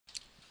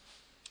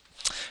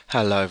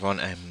Hello everyone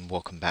and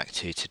welcome back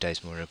to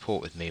today's morning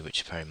report with me,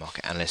 Richard Perry,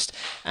 market analyst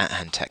at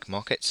Hand Tech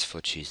Markets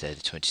for Tuesday the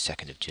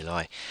 22nd of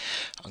July.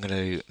 I'm going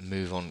to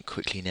move on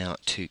quickly now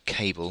to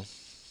cable,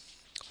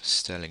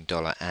 sterling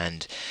dollar,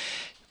 and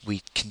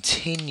we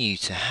continue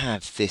to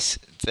have this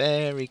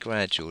very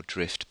gradual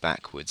drift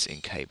backwards in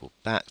cable,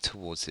 back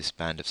towards this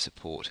band of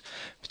support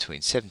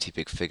between 70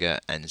 big figure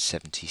and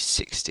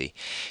 70.60.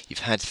 You've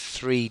had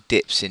three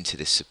dips into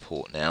this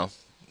support now.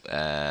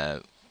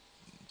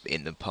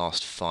 In the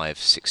past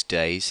 5-6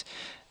 days,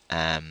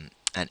 and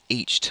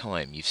each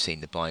time you've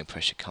seen the buying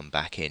pressure come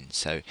back in.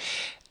 So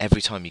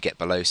every time you get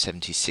below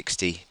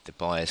 70.60, the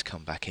buyers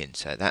come back in.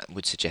 So that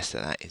would suggest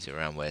that that is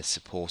around where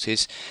support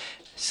is.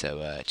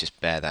 So just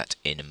bear that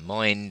in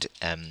mind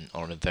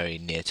on a very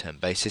near-term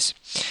basis.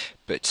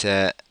 But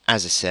as I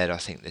said, I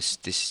think this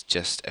is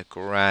just a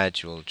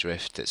gradual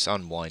drift that's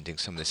unwinding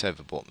some of this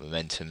overbought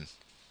momentum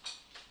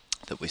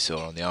that we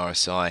saw on the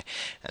RSI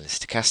and the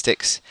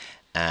stochastics.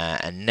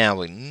 And now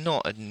we're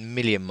not a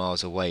million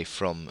miles away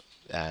from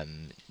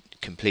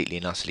completely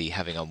and utterly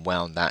having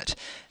unwound that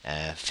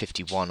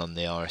 51 on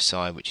the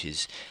RSI, which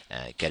is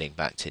getting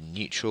back to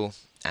neutral,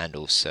 and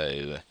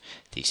also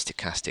the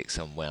stochastics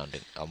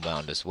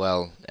unwound as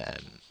well.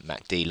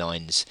 MACD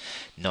lines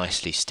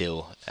nicely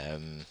still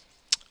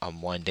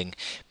unwinding,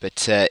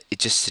 but it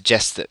just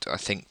suggests that I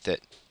think that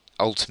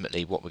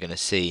ultimately what we're going to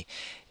see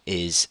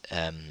is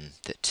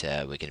that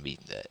we're going to be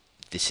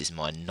this is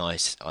my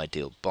nice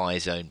ideal buy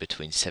zone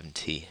between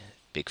 70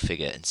 big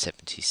figure and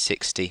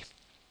 70.60,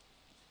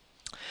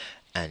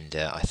 and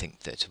I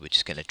think that we're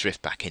just going to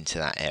drift back into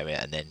that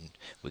area, and then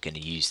we're going to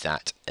use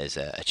that as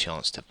a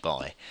chance to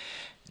buy.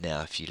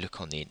 Now if you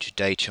look on the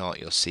intraday chart,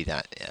 you'll see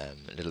that a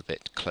little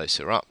bit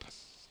closer up.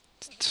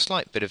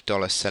 Slight bit of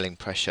dollar selling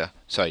pressure,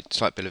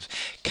 slight bit of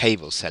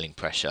cable selling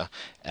pressure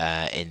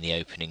in the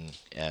opening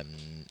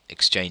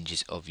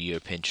exchanges of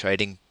European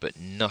trading, but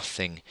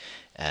nothing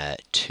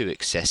too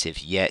excessive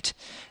yet.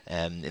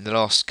 In the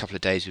last couple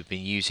of days we've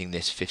been using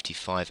this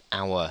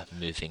 55-hour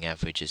moving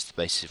average as the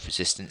basis of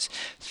resistance.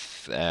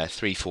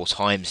 3-4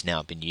 times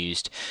now been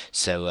used,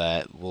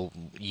 so we'll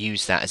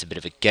use that as a bit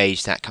of a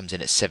gauge. That comes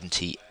in at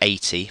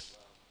 70.80,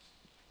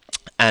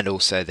 and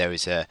also there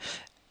is a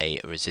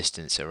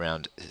resistance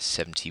around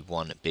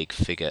 71 big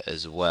figure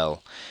as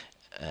well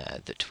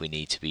that we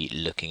need to be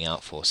looking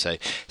out for. So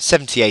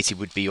 70.80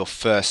 would be your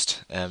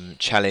first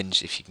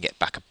challenge. If you can get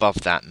back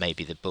above that,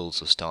 maybe the bulls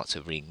will start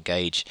to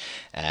re-engage,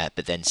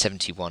 but then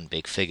 71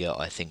 big figure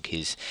I think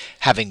is,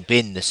 having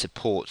been the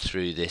support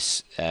through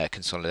this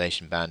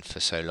consolidation band for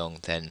so long,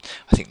 then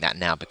I think that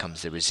now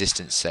becomes the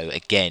resistance. So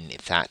again,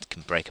 if that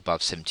can break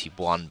above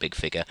 71 big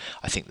figure,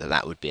 I think that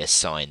that would be a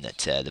sign that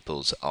the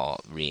bulls are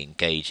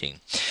re-engaging.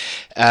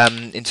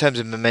 In terms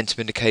of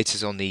momentum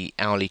indicators on the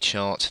hourly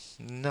chart,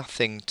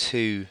 nothing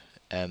too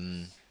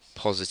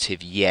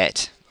positive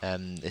yet.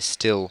 There's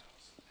still,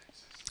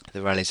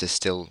 the rallies are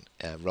still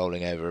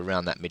rolling over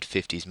around that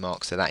mid-50s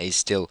mark, so that is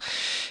still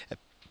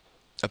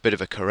a bit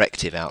of a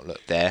corrective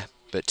outlook there.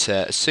 But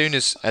as soon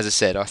as I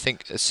said, I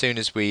think as soon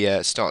as we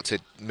start to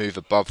move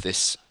above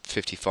this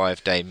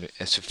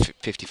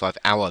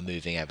 55-hour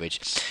moving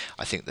average,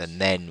 I think that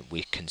then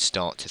we can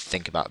start to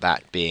think about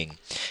that being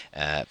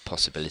a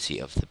possibility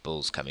of the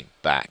bulls coming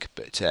back.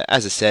 But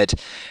as I said,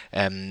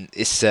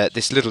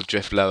 this little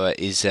drift lower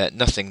is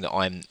nothing that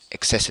I'm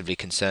excessively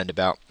concerned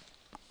about.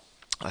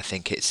 I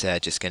think it's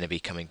just going to be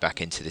coming back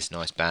into this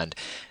nice band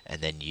and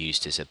then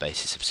used as a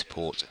basis of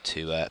support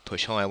to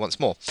push higher once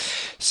more.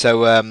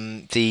 So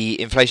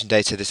the inflation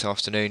data this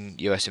afternoon,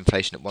 US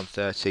inflation at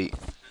 130.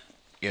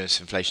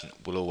 US inflation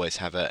will always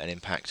have an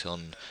impact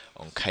on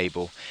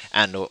cable,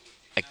 and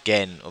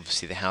again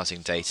obviously the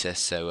housing data.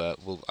 So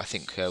I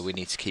think we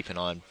need to keep an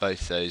eye on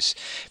both those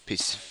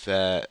pieces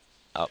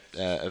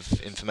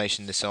of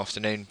information this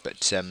afternoon.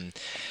 But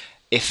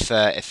if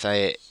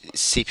a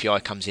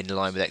CPI comes in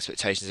line with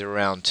expectations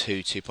around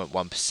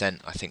 2.1%,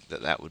 I think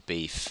that would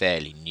be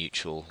fairly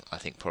neutral. I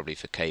think probably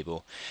for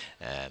cable,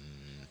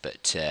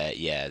 but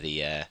yeah,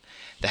 the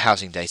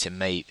housing data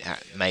may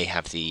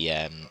have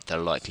the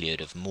likelihood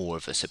of more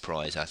of a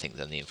surprise, I think,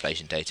 than the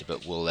inflation data.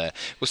 But we'll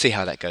see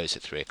how that goes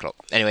at 3 o'clock.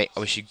 Anyway,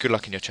 I wish you good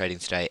luck in your trading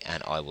today,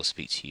 and I will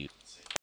speak to you